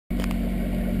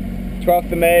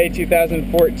12th of May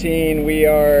 2014. We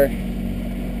are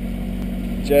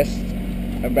just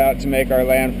about to make our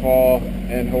landfall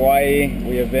in Hawaii.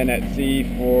 We have been at sea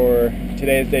for,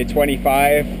 today is day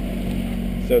 25,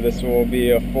 so this will be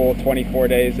a full 24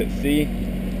 days at sea.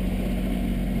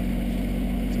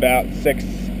 It's about 6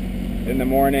 in the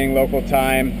morning local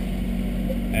time,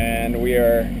 and we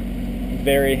are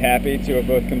very happy to have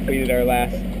both completed our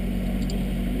last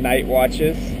night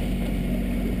watches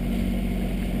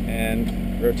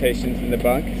and rotations in the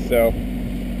bunk. So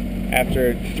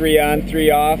after 3 on, 3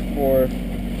 off for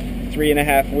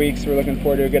 3.5 weeks, we're looking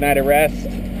forward to a good night of rest,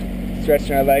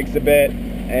 stretching our legs a bit,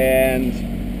 and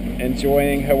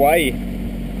enjoying Hawaii.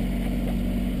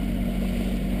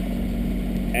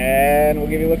 And we'll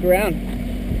give you a look around.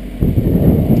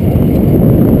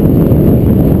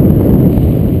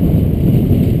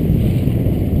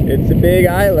 It's a big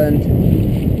island.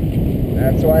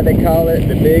 That's why they call it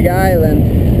the Big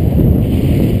Island.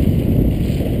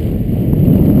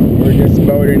 We're just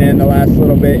motoring in the last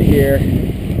little bit here.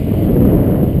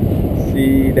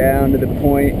 See down to the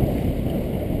point.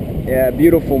 Yeah,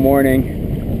 beautiful morning.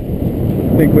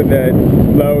 I think with the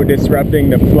low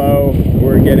disrupting the flow,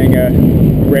 we're getting a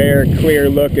rare, clear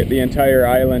look at the entire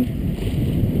island.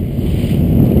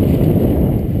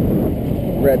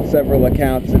 Read several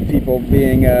accounts of people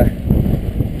being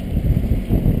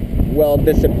well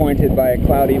disappointed by a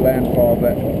cloudy landfall,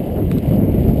 but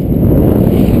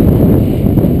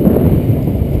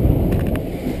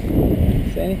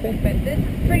say anything? But this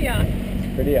is pretty awesome.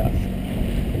 It's pretty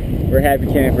awesome. We're happy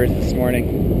campers this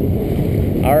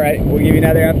morning. All right, we'll give you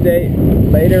another update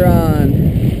later on.